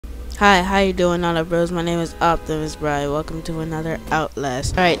Hi, how you doing, AutoBros? My name is Optimus Bride. Welcome to another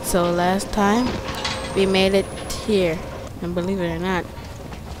Outlast. Alright, so last time we made it here, and believe it or not,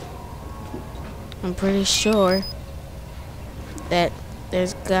 I'm pretty sure that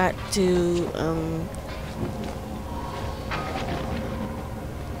there's got to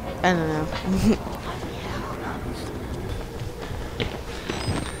I don't know.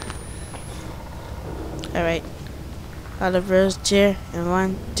 Alright, AutoBros cheer, and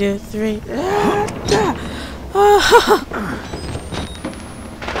 1, 2, 3.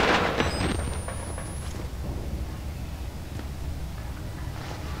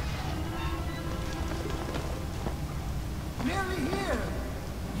 Nearly here.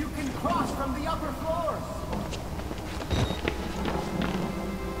 You can cross from the upper floors.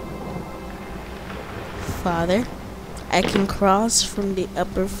 Father, I can cross from the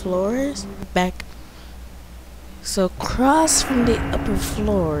upper floors back. So cross from the upper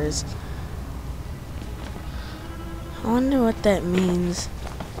floors. I wonder what that means.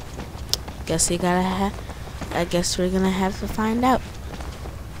 Guess you gotta I guess we're gonna have to find out.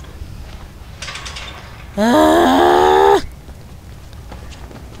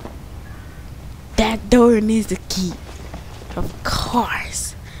 That door needs a key. Of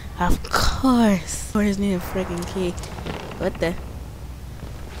course. Of course. Doors need a freaking key. What the?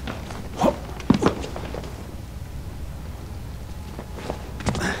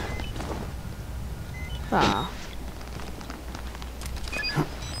 Aw.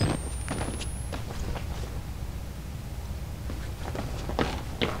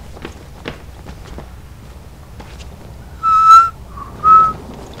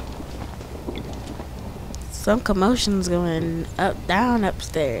 Some commotion's going down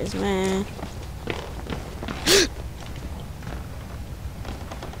upstairs, man.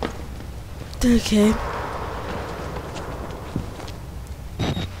 Okay.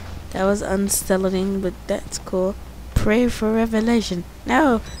 That was unsettling, but that's cool. Pray for revelation.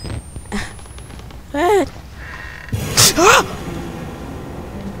 No. What?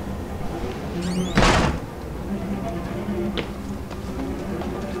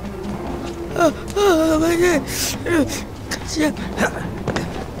 Oh my god.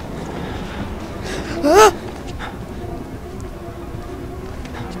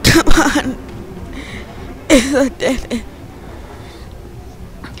 Come on. It's a dead end.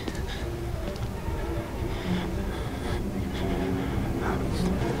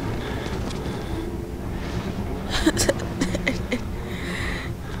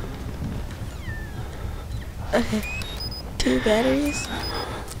 Okay. 2 batteries?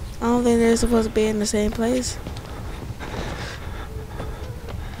 I don't think they're supposed to be in the same place.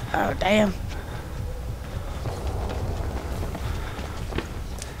 Oh, damn.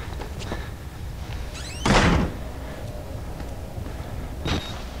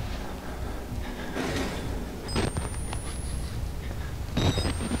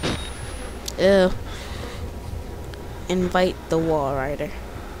 Ew. Invite the wall rider.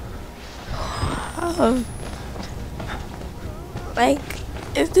 Like,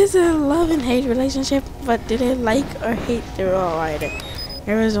 is this a love and hate relationship? But do they like or hate the wall rider?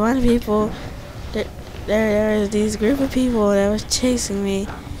 There was one people that there was these group of people that was chasing me,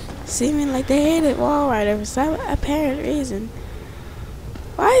 seeming like they hated wall rider for some apparent reason.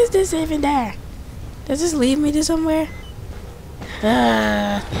 Why is this even there? Does this lead me to somewhere?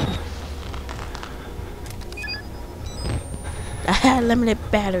 I had limited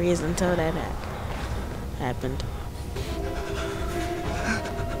batteries until that happened.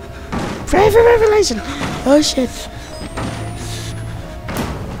 Pray for revelation! Oh shit.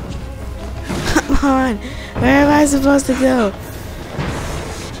 Come on. Where am I supposed to go?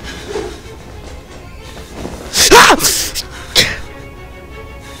 Ah!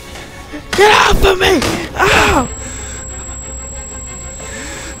 Get off of me! Oh!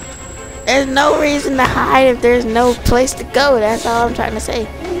 There's no reason to hide if there's no place to go. That's all I'm trying to say.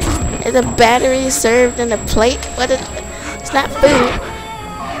 Is a battery served in a plate? What is it? It's not food.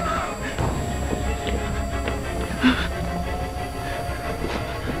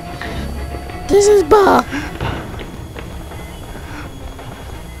 This is ball.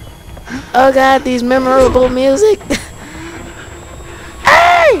 Oh god, these memorable music.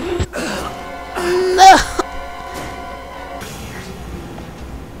 Hey! No!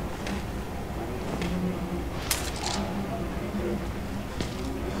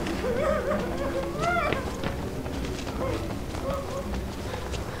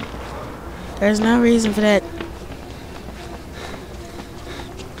 There's no reason for that.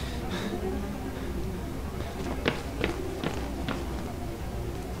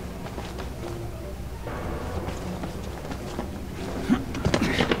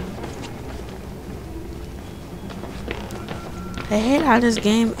 I hate how this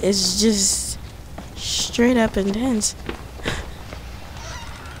game is just straight up intense.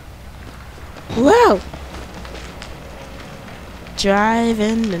 Whoa!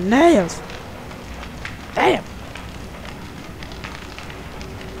 Driving the nails. Damn.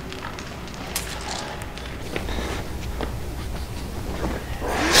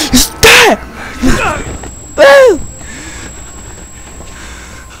 Boo!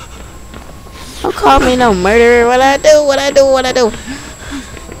 Don't call me no murderer. What I do? What I do? What I do?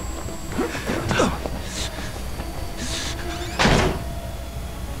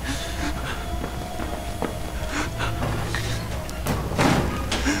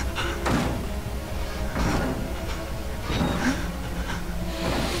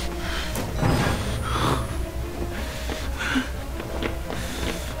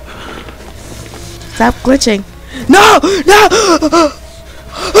 Stop glitching. No! No!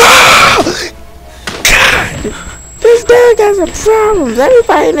 God! This dude got some problems.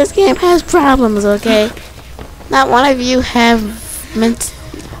 Everybody in this game has problems, okay? Not one of you have meant.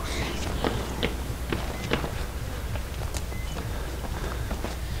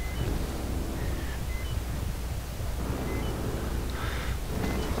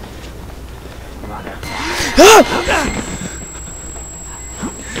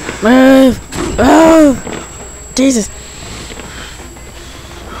 Move! Move! Jesus!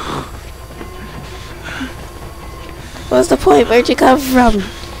 What's the point? Where'd you come from?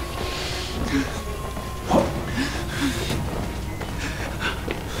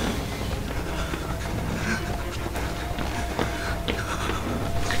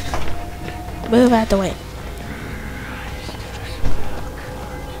 Move out the way.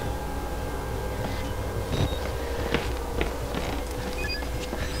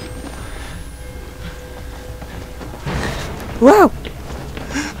 Whoa!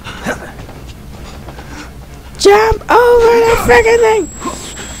 Jump over the freaking thing!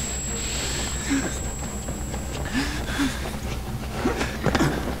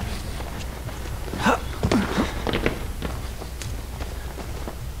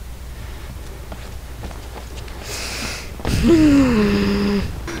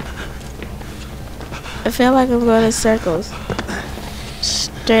 I feel like I'm going in circles.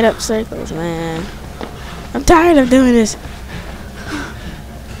 Straight up circles, man. I'm tired of doing this.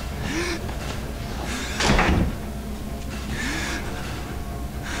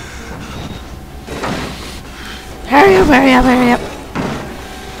 Hurry up, hurry up, hurry up.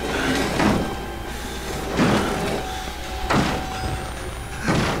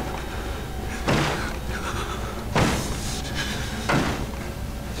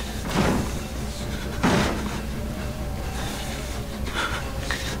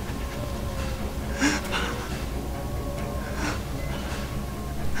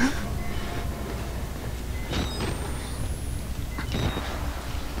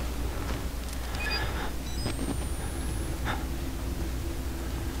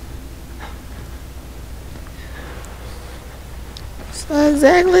 So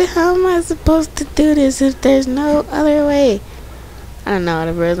exactly how am I supposed to do this if there's no other way? I don't know,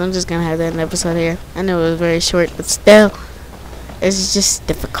 AutoBros. I'm just gonna have that in the episode here. I know it was very short, but still, it's just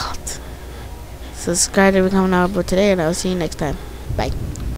difficult. Subscribe to become an AutoBro today, and I'll see you next time. Bye.